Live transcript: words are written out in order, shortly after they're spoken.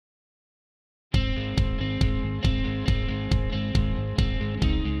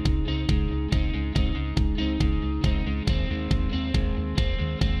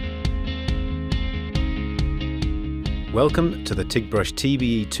Welcome to the TIG Brush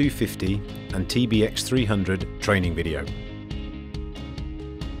TBE250 and TBX300 training video.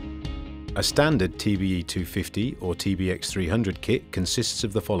 A standard TBE250 or TBX300 kit consists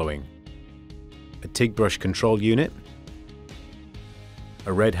of the following: a TIG brush control unit,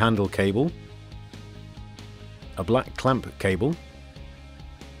 a red handle cable, a black clamp cable,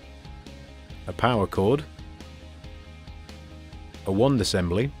 a power cord, a wand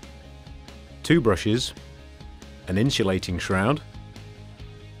assembly, 2 brushes, an insulating shroud,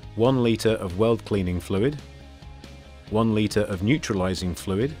 1 litre of weld cleaning fluid, 1 litre of neutralizing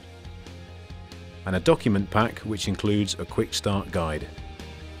fluid, and a document pack which includes a quick start guide.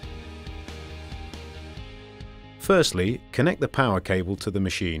 Firstly, connect the power cable to the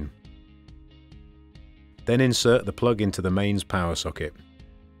machine. Then insert the plug into the mains power socket.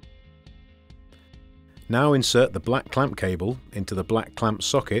 Now insert the black clamp cable into the black clamp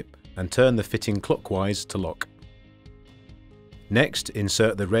socket and turn the fitting clockwise to lock. Next,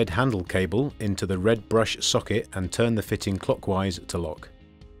 insert the red handle cable into the red brush socket and turn the fitting clockwise to lock.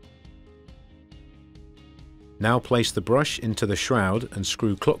 Now place the brush into the shroud and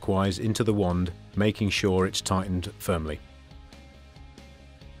screw clockwise into the wand, making sure it's tightened firmly.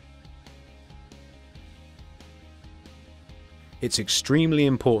 It's extremely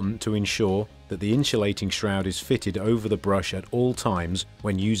important to ensure that the insulating shroud is fitted over the brush at all times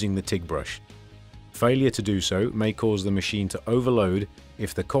when using the TIG brush. Failure to do so may cause the machine to overload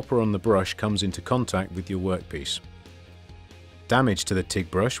if the copper on the brush comes into contact with your workpiece. Damage to the TIG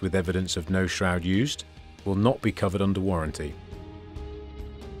brush with evidence of no shroud used will not be covered under warranty.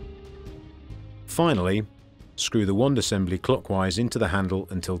 Finally, screw the wand assembly clockwise into the handle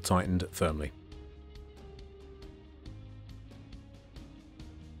until tightened firmly.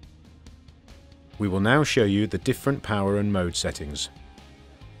 We will now show you the different power and mode settings.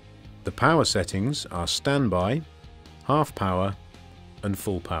 The power settings are standby, half power and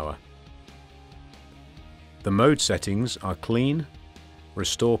full power. The mode settings are clean,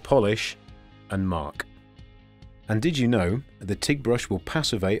 restore polish and mark. And did you know the TIG brush will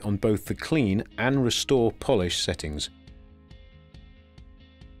passivate on both the clean and restore polish settings?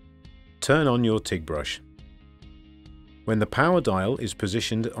 Turn on your TIG brush. When the power dial is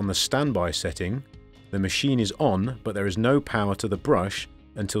positioned on the standby setting, the machine is on, but there is no power to the brush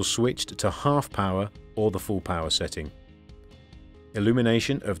until switched to half power or the full power setting.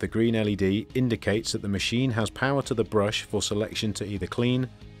 Illumination of the green LED indicates that the machine has power to the brush for selection to either clean,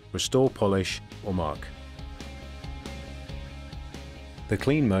 restore polish or mark. The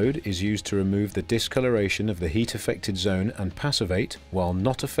clean mode is used to remove the discoloration of the heat affected zone and passivate while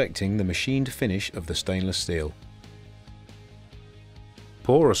not affecting the machined finish of the stainless steel.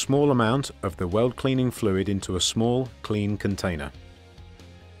 Pour a small amount of the weld cleaning fluid into a small, clean container.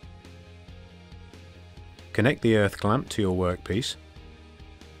 Connect the earth clamp to your workpiece.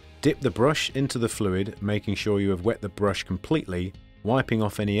 Dip the brush into the fluid, making sure you have wet the brush completely, wiping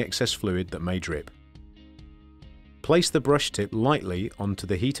off any excess fluid that may drip. Place the brush tip lightly onto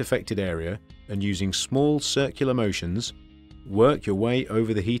the heat affected area and using small circular motions, work your way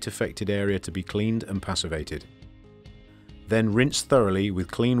over the heat affected area to be cleaned and passivated. Then rinse thoroughly with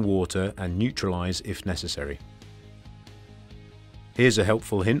clean water and neutralize if necessary. Here's a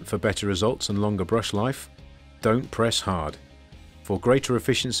helpful hint for better results and longer brush life: don't press hard. For greater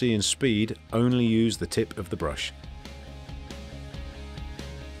efficiency and speed, only use the tip of the brush.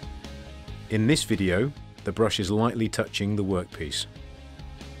 In this video, the brush is lightly touching the workpiece.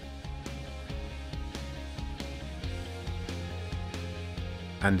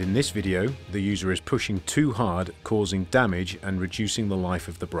 And in this video, the user is pushing too hard, causing damage and reducing the life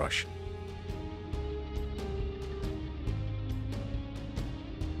of the brush.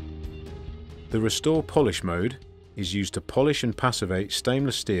 The Restore Polish mode is used to polish and passivate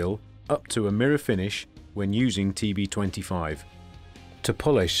stainless steel up to a mirror finish when using TB25. To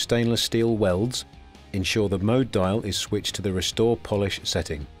polish stainless steel welds, ensure the mode dial is switched to the Restore Polish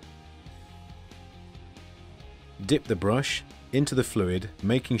setting. Dip the brush into the fluid,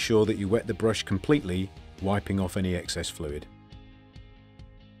 making sure that you wet the brush completely, wiping off any excess fluid.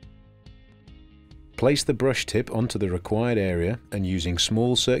 Place the brush tip onto the required area and using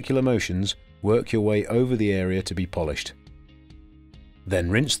small circular motions, work your way over the area to be polished. Then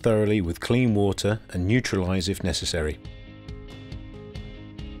rinse thoroughly with clean water and neutralize if necessary.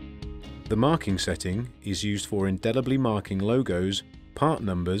 The marking setting is used for indelibly marking logos, part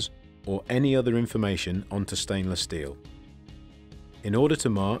numbers, or any other information onto stainless steel. In order to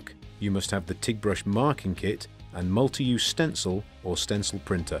mark, you must have the TIG brush marking kit and multi-use stencil or stencil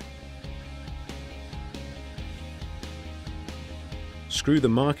printer. Screw the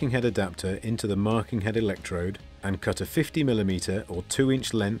marking head adapter into the marking head electrode and cut a 50mm or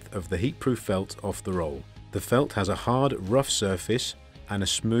 2-inch length of the heatproof felt off the roll. The felt has a hard, rough surface and a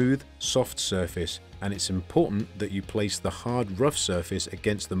smooth, soft surface, and it's important that you place the hard, rough surface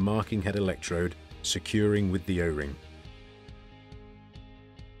against the marking head electrode, securing with the O-ring.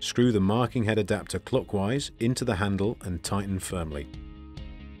 Screw the marking head adapter clockwise into the handle and tighten firmly.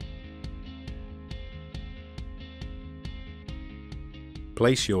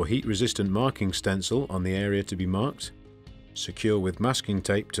 Place your heat-resistant marking stencil on the area to be marked. Secure with masking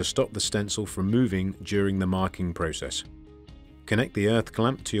tape to stop the stencil from moving during the marking process. Connect the earth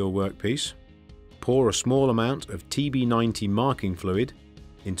clamp to your workpiece. Pour a small amount of TB90 marking fluid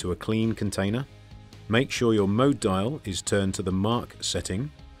into a clean container. Make sure your mode dial is turned to the mark setting.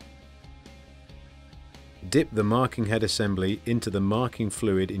 Dip the marking head assembly into the marking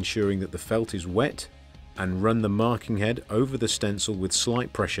fluid, ensuring that the felt is wet, and run the marking head over the stencil with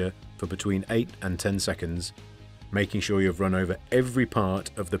slight pressure for between 8 and 10 seconds, making sure you've run over every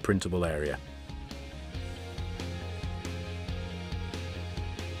part of the printable area.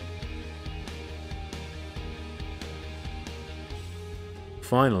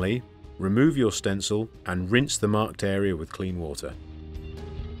 Finally, remove your stencil and rinse the marked area with clean water.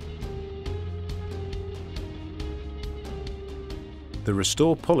 The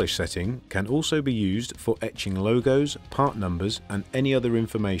Restore Polish setting can also be used for etching logos, part numbers and any other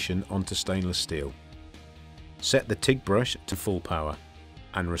information onto stainless steel. Set the TIG brush to full power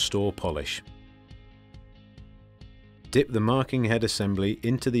and restore polish. Dip the marking head assembly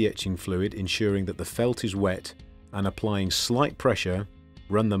into the etching fluid, ensuring that the felt is wet, and applying slight pressure,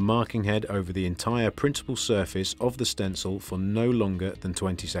 run the marking head over the entire printable surface of the stencil for no longer than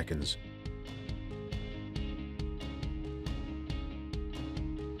 20 seconds.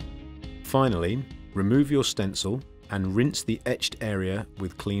 Finally, remove your stencil and rinse the etched area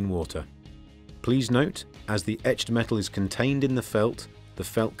with clean water. Please note, as the etched metal is contained in the felt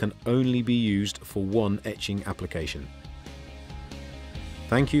can only be used for one etching application.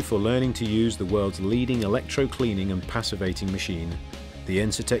 Thank you for learning to use the world's leading electro-cleaning and passivating machine, the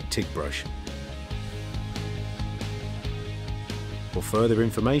Ensitech TIG Brush. For further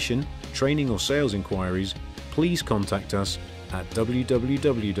information, training or sales inquiries, please contact us at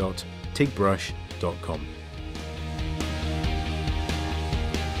www.tigbrush.com.